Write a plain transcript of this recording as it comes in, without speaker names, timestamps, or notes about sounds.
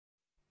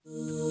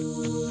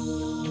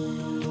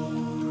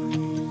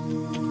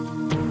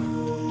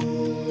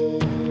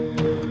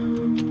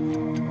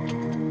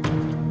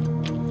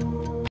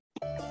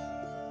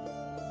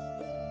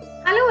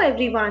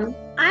everyone.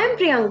 I am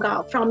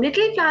Priyanka from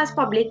Little Class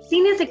Public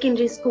Senior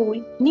Secondary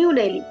School, New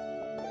Delhi.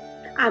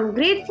 I am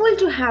grateful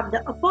to have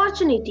the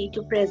opportunity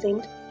to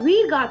present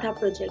VEER GATHA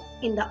project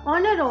in the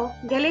honor of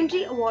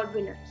Gallantry Award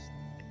winners,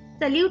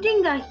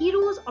 saluting the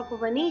heroes of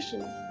our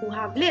nation who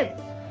have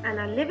lived and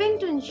are living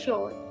to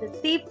ensure the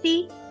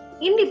safety,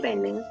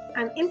 independence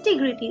and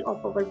integrity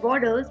of our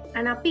borders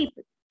and our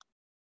people.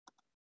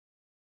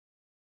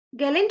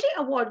 Gallantry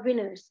Award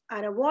winners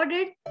are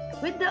awarded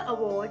with the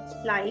awards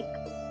like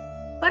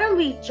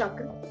Paramveer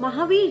Chakra,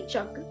 Mahavir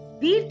Chakra,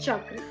 Veer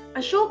Chakra,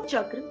 Ashok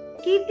Chakra,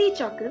 Kirti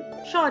Chakra,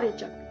 Shaurya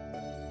Chakra.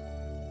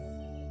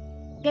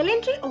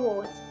 Gallantry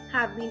Awards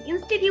have been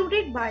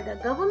instituted by the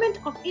Government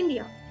of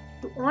India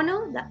to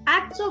honor the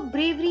acts of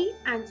bravery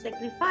and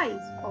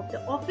sacrifice of the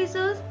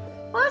officers,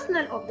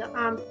 personnel of the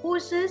armed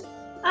forces,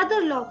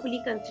 other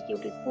lawfully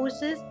constituted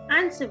forces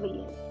and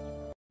civilians.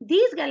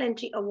 These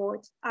Gallantry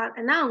Awards are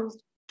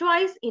announced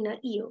twice in a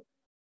year.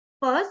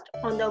 First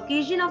on the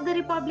occasion of the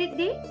Republic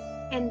Day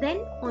and then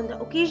on the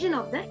occasion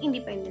of the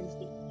Independence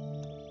Day.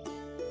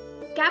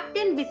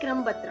 Captain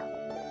Vikram Batra.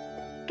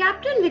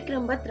 Captain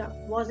Vikram Batra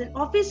was an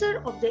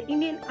officer of the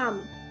Indian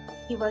Army.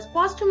 He was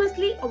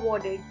posthumously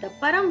awarded the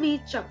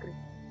Paramveer Chakra,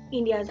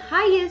 India's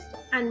highest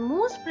and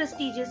most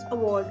prestigious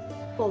award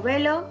for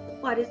valor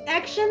for his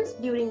actions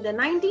during the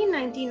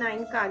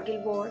 1999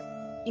 Kargil War,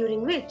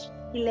 during which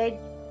he led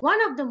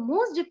one of the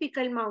most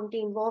difficult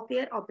mountain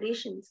warfare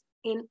operations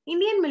in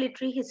Indian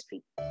military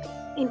history.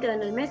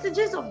 Internal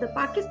messages of the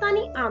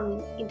Pakistani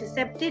army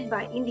intercepted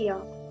by India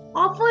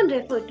often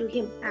refer to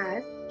him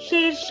as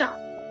Sher Shah,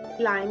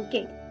 Lion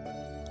King.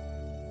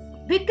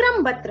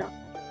 Vikram Batra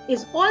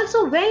is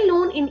also well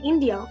known in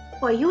India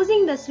for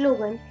using the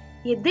slogan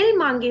 "Ye Dil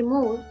Mange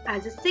More"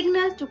 as a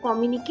signal to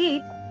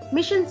communicate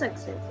mission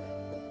success.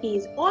 He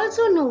is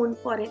also known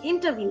for an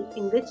interview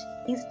in which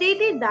he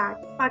stated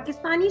that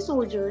Pakistani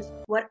soldiers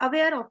were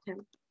aware of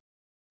him.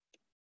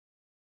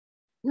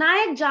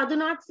 Nayak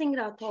Jadunath Singh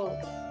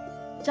Rathod.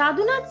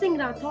 Jadunath Singh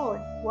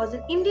Rathod was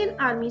an Indian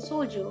Army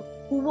soldier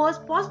who was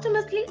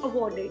posthumously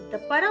awarded the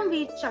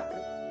Paramveer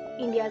Chakra,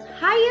 India's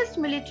highest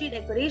military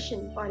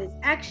decoration for his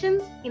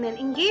actions in an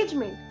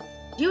engagement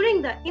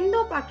during the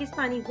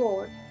Indo-Pakistani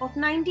War of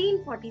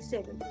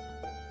 1947.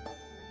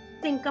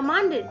 Singh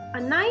commanded a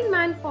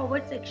 9-man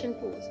forward section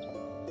post.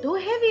 Though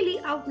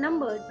heavily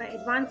outnumbered by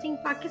advancing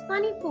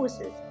Pakistani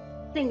forces,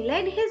 Singh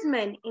led his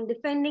men in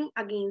defending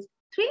against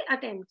 3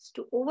 attempts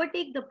to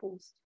overtake the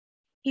post.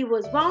 He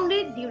was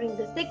wounded during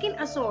the second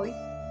assault.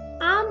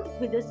 Armed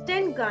with a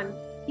Sten gun,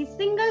 he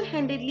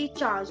single-handedly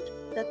charged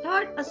the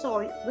third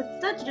assault with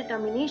such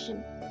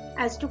determination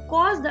as to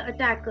cause the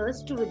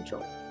attackers to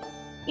withdraw.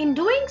 In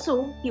doing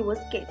so, he was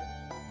killed.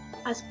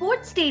 A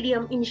sports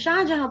stadium in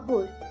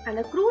Shahjahanpur and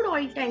a crude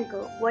oil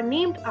tanker were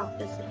named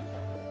after Singh.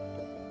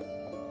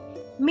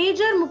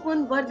 Major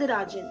Mukund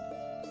Vardarajan.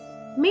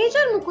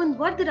 Major Mukund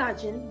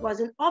Vardarajan was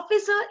an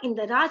officer in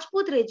the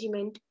Rajput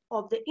Regiment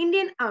of the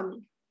Indian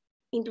Army.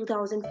 In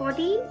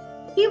 2014,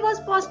 he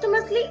was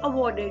posthumously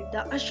awarded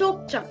the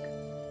Ashok Chakra,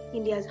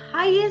 India's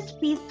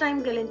highest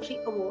peacetime gallantry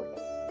award,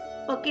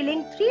 for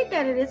killing 3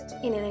 terrorists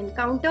in an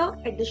encounter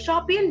at the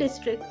Shopian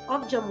district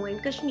of Jammu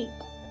and Kashmir.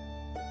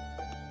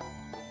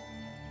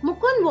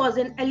 Mukund was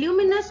an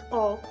alumnus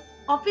of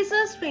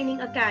Officers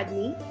Training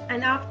Academy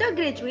and after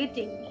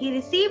graduating, he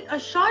received a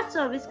short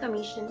service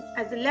commission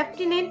as a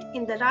lieutenant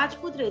in the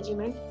Rajput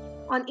Regiment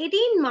on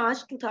 18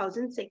 March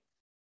 2006.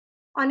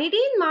 On 18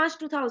 March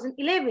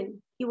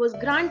 2011, he was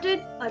granted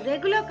a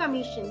regular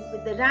commission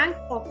with the rank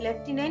of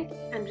lieutenant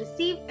and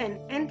received an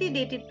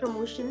antedated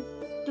promotion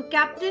to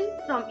captain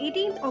from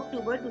 18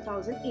 October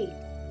 2008.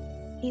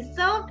 He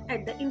served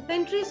at the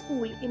infantry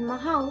school in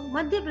Mahau,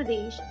 Madhya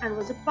Pradesh and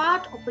was a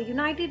part of a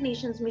United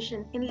Nations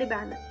mission in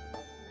Lebanon.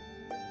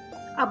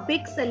 A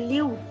big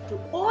salute to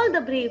all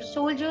the brave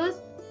soldiers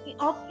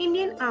of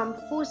Indian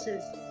Armed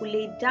Forces who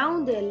laid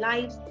down their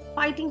lives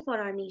fighting for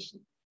our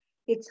nation.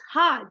 It's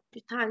hard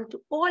to thank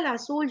to all our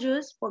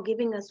soldiers for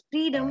giving us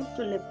freedom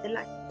to live the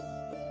life.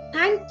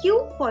 Thank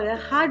you for your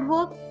hard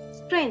work,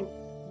 strength,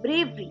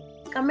 bravery,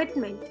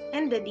 commitment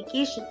and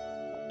dedication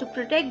to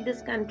protect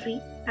this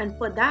country, and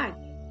for that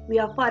we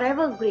are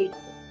forever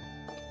grateful.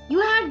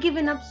 You have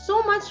given up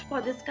so much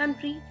for this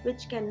country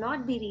which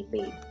cannot be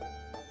repaid.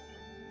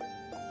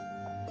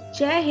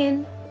 Jai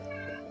Hind,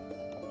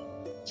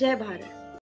 Jai Bharat.